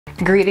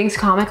Greetings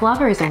comic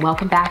lovers and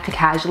welcome back to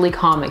Casually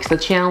Comics, the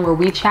channel where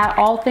we chat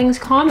all things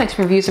comics,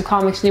 from reviews of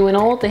comics new and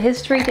old, to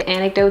history, to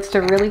anecdotes,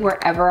 to really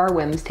wherever our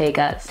whims take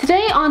us.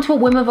 Today onto a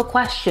whim of a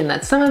question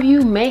that some of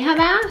you may have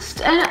asked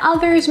and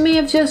others may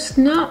have just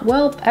not,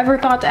 well, ever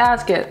thought to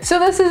ask it. So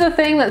this is a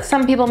thing that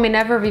some people may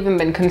never have even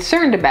been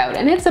concerned about,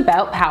 and it's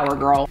about Power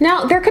Girl.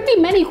 Now, there could be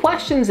many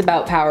questions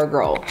about Power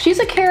Girl. She's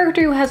a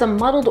character who has a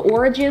muddled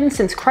origin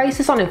since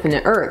Crisis on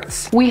Infinite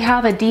Earths. We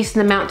have a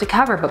decent amount to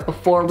cover, but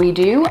before we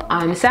do,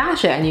 I'm Sasha,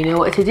 and you know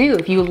what to do.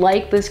 If you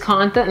like this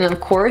content, and of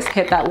course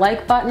hit that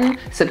like button,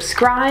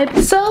 subscribe.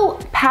 So,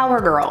 Power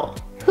Girl.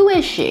 Who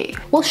is she?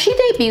 Well, she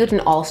debuted in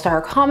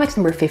All-Star Comics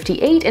number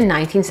 58 in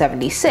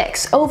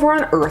 1976 over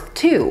on Earth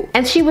 2,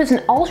 and she was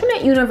an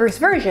alternate universe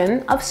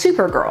version of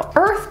Supergirl.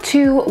 Earth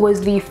 2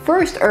 was the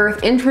first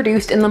Earth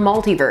introduced in the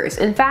multiverse.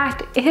 In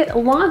fact, it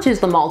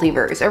launches the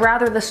multiverse, or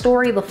rather the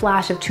story The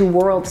Flash of Two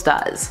Worlds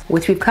does,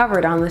 which we've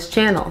covered on this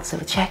channel, so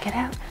check it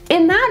out.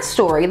 In that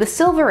story, the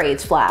Silver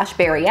Age Flash,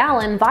 Barry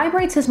Allen,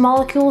 vibrates his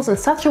molecules in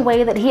such a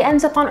way that he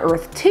ends up on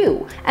Earth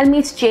 2 and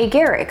meets Jay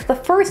Garrick, the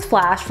first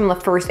Flash from the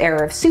first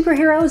era of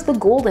superheroes, the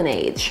Golden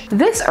Age.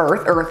 This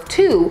Earth, Earth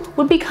 2,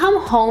 would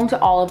become home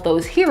to all of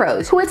those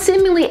heroes who had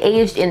seemingly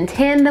aged in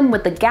tandem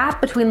with the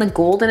gap between the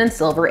Golden and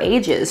Silver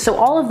Ages, so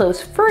all of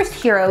those first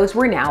heroes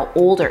were now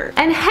older.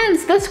 And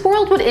hence, this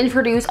world would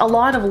introduce a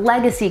lot of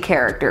legacy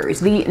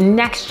characters, the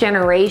next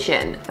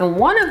generation, and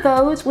one of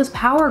those was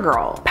Power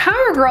Girl.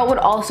 Power Girl would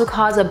also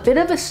cause a bit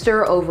of a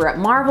stir over at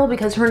Marvel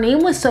because her name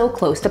was so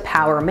close to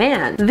Power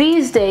Man,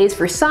 these days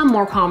for some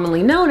more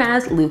commonly known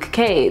as Luke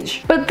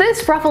Cage. But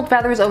this ruffled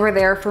feathers over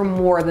there for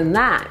more than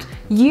that.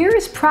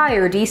 Years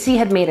prior, DC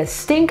had made a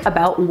stink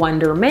about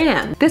Wonder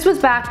Man. This was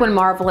back when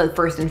Marvel had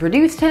first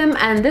introduced him,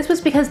 and this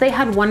was because they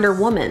had Wonder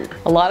Woman.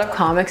 A lot of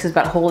comics is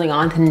about holding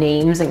on to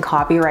names and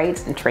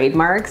copyrights and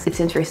trademarks.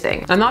 It's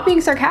interesting. I'm not being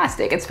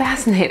sarcastic, it's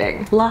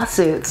fascinating.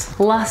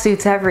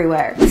 Lawsuits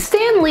everywhere.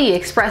 Stan Lee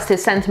expressed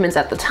his sentiments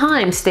at the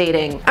time,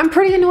 stating, "I'm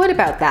pretty annoyed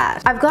about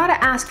that. I've got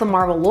to ask the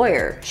Marvel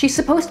lawyer. She's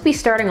supposed to be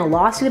starting a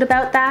lawsuit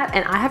about that,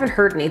 and I haven't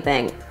heard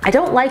anything. I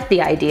don't like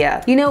the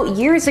idea. You know,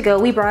 years ago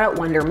we brought out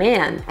Wonder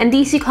Man, and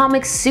DC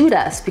Comics sued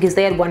us because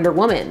they had Wonder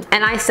Woman.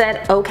 And I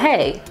said,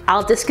 okay,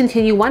 I'll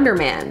discontinue Wonder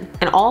Man.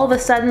 And all of a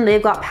sudden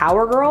they've got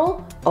Power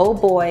Girl? Oh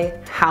boy,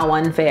 how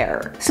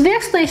unfair." So the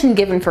explanation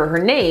given for her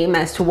name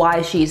as to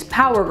why she's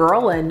Power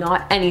Girl and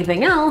not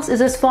anything else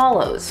is as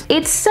follows.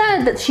 It's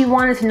said that she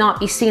wanted to not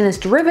be seen as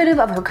derivative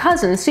of her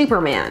cousin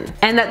Superman,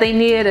 and that they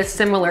needed a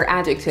similar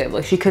adjective,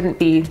 like she couldn't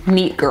be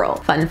Neat Girl.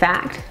 Fun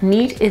fact,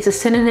 neat is a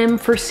synonym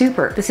for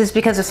super. This is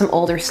because of some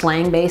older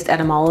slang-based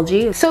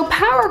etymology. So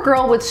Power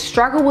Girl would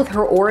struggle with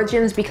her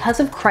origins because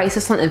of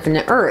Crisis on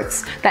Infinite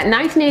Earths, that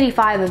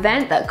 1985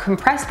 event that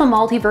compressed the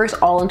multiverse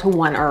all into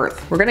one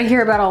Earth. We're gonna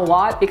hear about a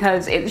lot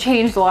because it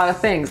changed a lot of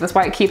things. That's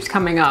why it keeps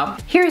coming up.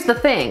 Here's the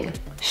thing.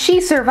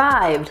 She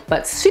survived,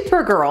 but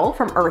Supergirl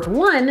from Earth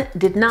 1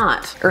 did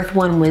not. Earth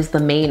 1 was the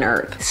main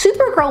Earth.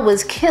 Supergirl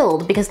was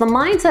killed because the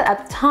mindset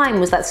at the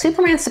time was that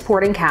Superman's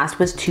supporting cast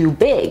was too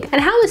big.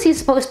 And how was he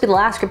supposed to be the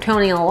last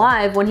Kryptonian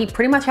alive when he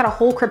pretty much had a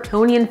whole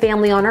Kryptonian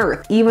family on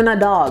Earth, even a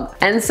dog?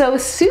 And so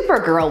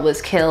Supergirl was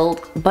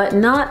killed, but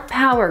not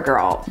Power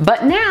Girl.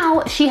 But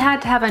now she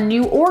had to have a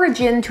new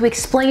origin to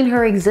explain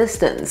her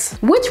existence,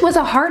 which was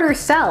a harder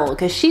sell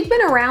because she'd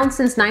been around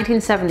since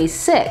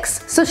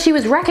 1976, so she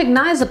was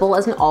recognizable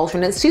as an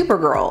alternate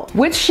Supergirl,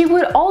 which she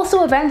would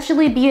also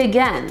eventually be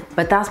again,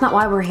 but that's not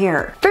why we're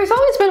here. There's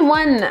always been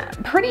one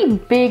pretty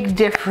big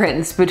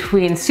difference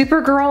between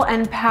Supergirl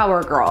and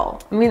Power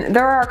Girl. I mean,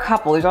 there are a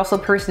couple. There's also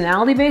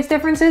personality-based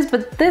differences,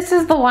 but this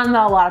is the one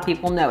that a lot of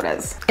people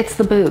notice. It's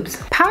the boobs.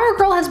 Power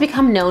Girl has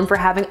become known for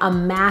having a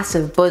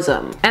massive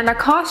bosom and a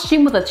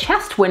costume with a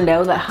chest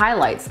window that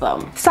highlights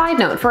them. Side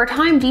note, for a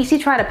time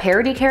DC tried a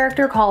parody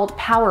character called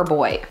Power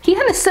Boy. He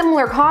had a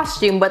similar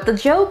costume, but the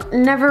joke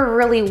never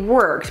really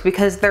worked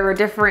because there were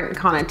different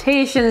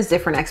connotations,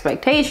 different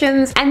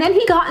expectations, and then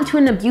he got into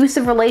an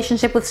abusive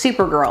relationship with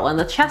Supergirl, and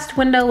the chest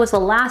window was the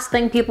last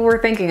thing people were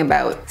thinking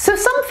about. So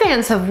some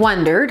fans have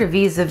wondered,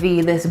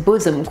 vis-a-vis this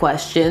bosom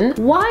question,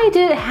 why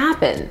did it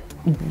happen?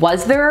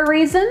 Was there a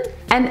reason?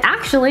 And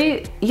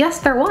actually,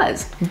 yes there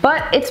was,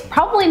 but it's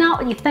probably not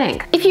what you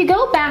think. If you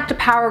go back to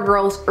Power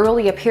Girl's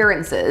early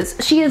appearances,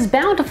 she is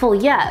bountiful,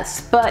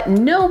 yes, but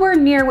nowhere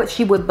near what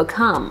she would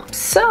become.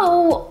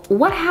 So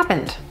what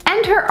happened?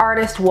 Enter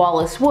artist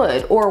Wallace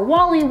Wood, or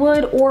Wally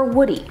Wood, or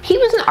Woody. He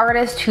was an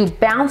artist who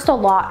bounced a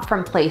lot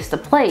from place to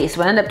place,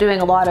 would end up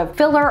doing a lot of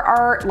filler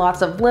art,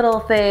 lots of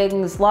little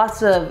things,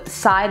 lots of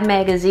side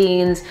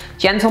magazines,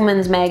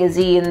 gentlemen's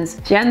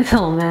magazines.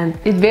 Gentlemen.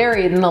 It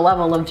varied in the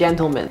level of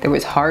gentleman. There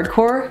was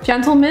hardcore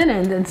gentleman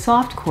and then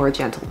softcore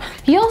gentleman.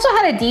 He also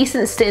had a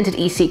decent stint at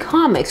EC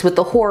Comics with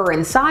the horror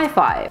and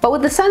sci-fi, but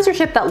with the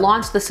censorship that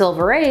launched the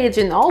Silver Age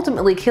and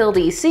ultimately killed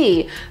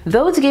EC,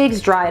 those gigs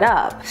dried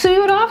up. So he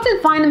would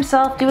often find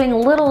himself doing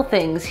little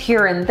things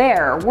here and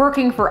there,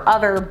 working for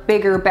other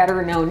bigger,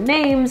 better known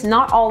names,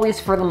 not always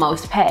for the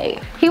most pay.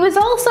 He was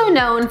also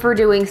known for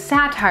doing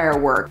satire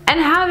work and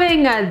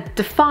having a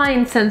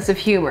defined sense of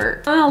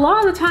humor. A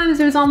lot of the times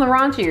he was on the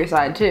raunchier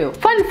side too.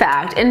 Fun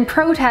fact, in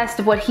protest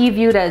of what he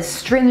viewed as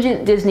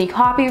stringent Disney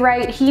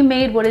copyright, he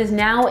made what is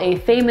now a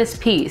famous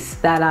piece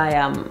that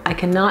I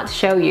cannot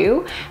show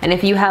you, and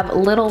if you have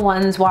little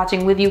ones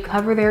watching with you,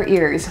 cover their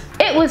ears.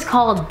 It was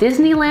called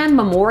Disneyland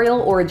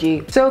Memorial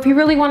Orgy. So if you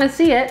really want to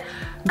see it,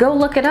 go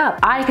look it up.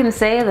 I can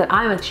say that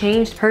I'm a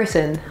changed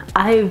person.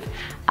 I've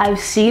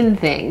seen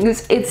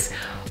things. It's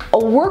a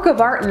work of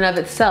art in and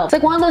of itself. It's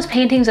like one of those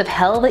paintings of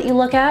hell that you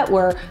look at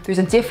where there's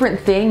a different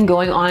thing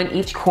going on in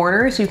each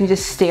corner, so you can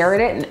just stare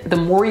at it, and the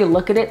more you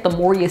look at it, the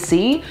more you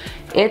see.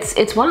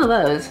 It's one of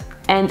those,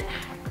 and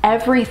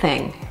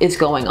everything is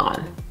going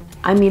on.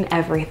 I mean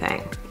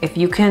everything. If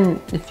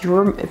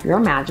you're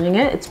imagining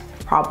it, it's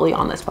probably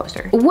on this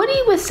poster. Woody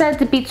was said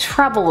to be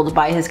troubled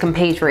by his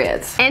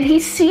compatriots, and he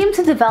seemed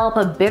to develop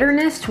a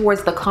bitterness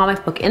towards the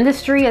comic book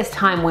industry as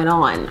time went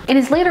on. In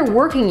his later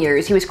working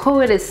years, he was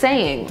quoted as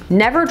saying,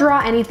 "Never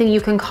draw anything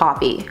you can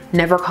copy.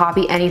 Never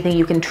copy anything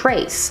you can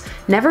trace.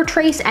 Never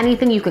trace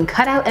anything you can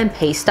cut out and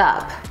paste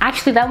up."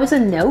 Actually, that was a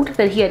note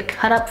that he had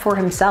cut up for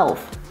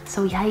himself.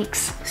 So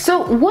yikes.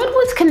 So Wood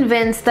was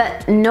convinced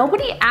that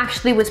nobody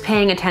actually was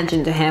paying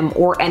attention to him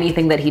or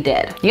anything that he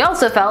did. He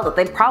also felt that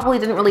they probably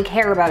didn't really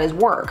care about his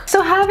work.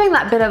 So having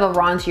that bit of a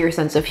raunchier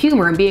sense of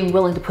humor and being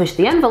willing to push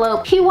the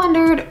envelope, he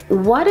wondered,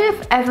 what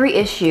if every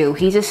issue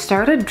he just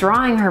started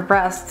drawing her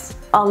breasts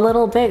a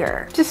little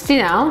bigger? Just, you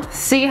know,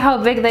 see how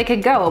big they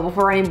could go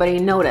before anybody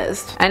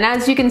noticed. And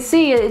as you can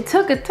see, it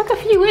took a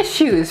few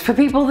issues for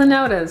people to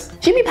notice.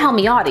 Jimmy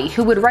Palmiotti,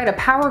 who would write a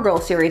Power Girl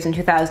series in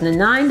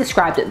 2009,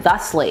 described it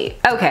thusly.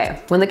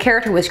 Okay, when the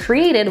character was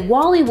created,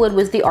 Wally Wood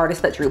was the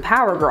artist that drew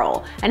Power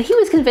Girl, and he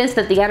was convinced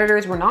that the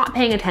editors were not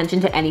paying attention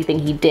to anything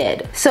he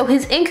did. So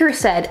his inker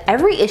said,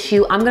 every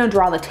issue I'm gonna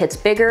draw the tits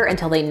bigger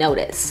until they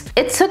notice.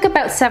 It took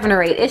about 7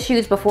 or 8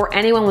 issues before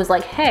anyone was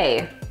like,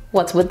 hey,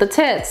 what's with the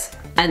tits?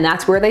 And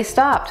that's where they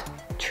stopped.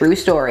 True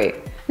story.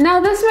 Now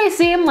this may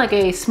seem like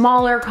a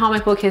smaller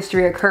comic book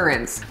history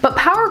occurrence, but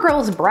Power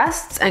Girl's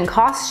breasts and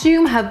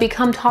costume have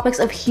become topics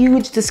of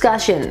huge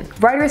discussion.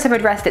 Writers have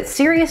addressed it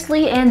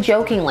seriously and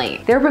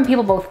jokingly. There have been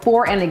people both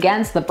for and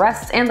against the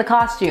breasts and the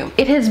costume.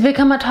 It has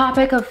become a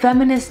topic of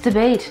feminist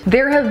debate.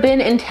 There have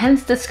been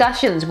intense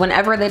discussions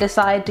whenever they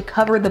decide to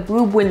cover the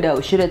boob window.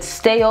 Should it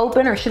stay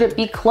open or should it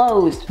be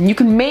closed? You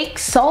can make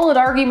solid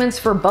arguments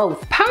for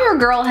both. Power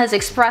Girl has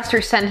expressed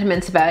her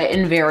sentiments about it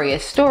in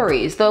various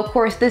stories, though of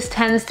course this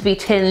tends to be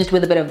tinged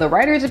with a bit of the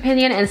writer's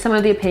opinion and some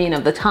of the opinion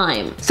of the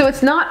time. So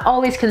it's not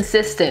always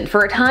consistent.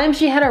 For a time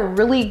she had a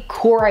really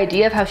core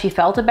idea of how she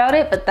felt about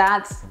it, but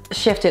that's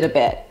shifted a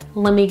bit.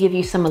 Let me give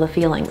you some of the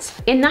feelings.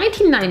 In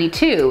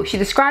 1992, she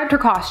described her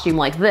costume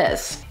like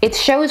this. It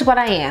shows what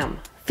I am.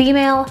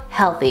 Female,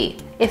 healthy.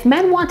 If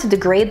men want to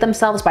degrade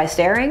themselves by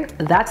staring,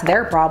 that's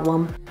their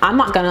problem. I'm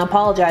not gonna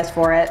apologize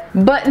for it.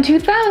 But in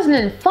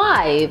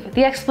 2005,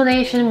 the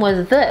explanation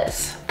was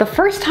this. The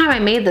first time I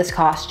made this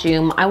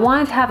costume, I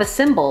wanted to have a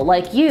symbol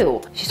like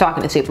you. She's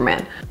talking to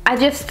Superman. I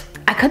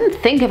couldn't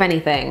think of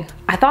anything.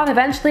 I thought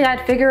eventually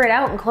I'd figure it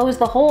out and close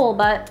the hole,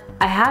 but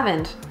I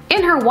haven't.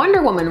 In her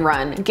Wonder Woman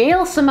run,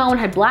 Gail Simone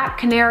had Black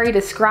Canary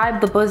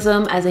describe the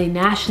bosom as a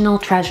national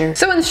treasure.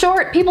 So in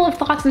short, people have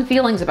thoughts and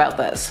feelings about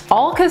this.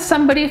 All because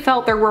somebody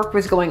felt their work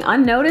was going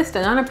unnoticed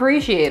and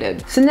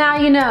unappreciated. So now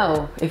you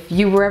know, if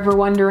you were ever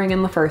wondering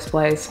in the first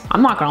place.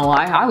 I'm not gonna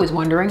lie, I was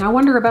wondering. I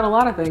wonder about a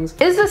lot of things.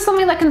 Is this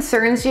something that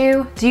concerns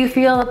you? Do you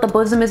feel that the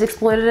bosom is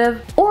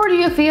exploitative? Or do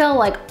you feel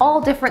like all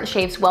different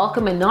shapes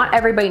welcome and not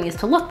everybody needs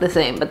to look the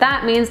same, but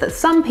that means that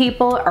some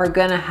people are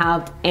gonna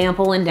have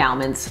ample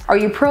endowments? Are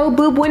you pro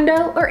boob window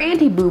or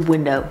anti-boob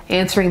window?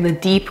 Answering the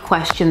deep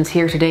questions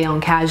here today on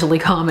Casually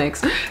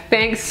Comics.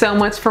 Thanks so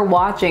much for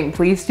watching.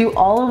 Please do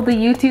all of the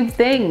YouTube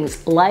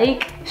things.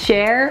 Like,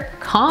 share,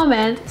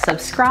 comment,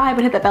 subscribe,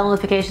 and hit that bell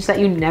notification so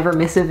that you never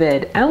miss a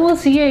vid. And we'll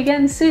see you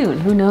again soon.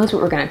 Who knows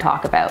what we're gonna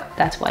talk about?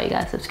 That's why you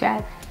gotta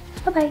subscribe.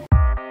 Bye-bye.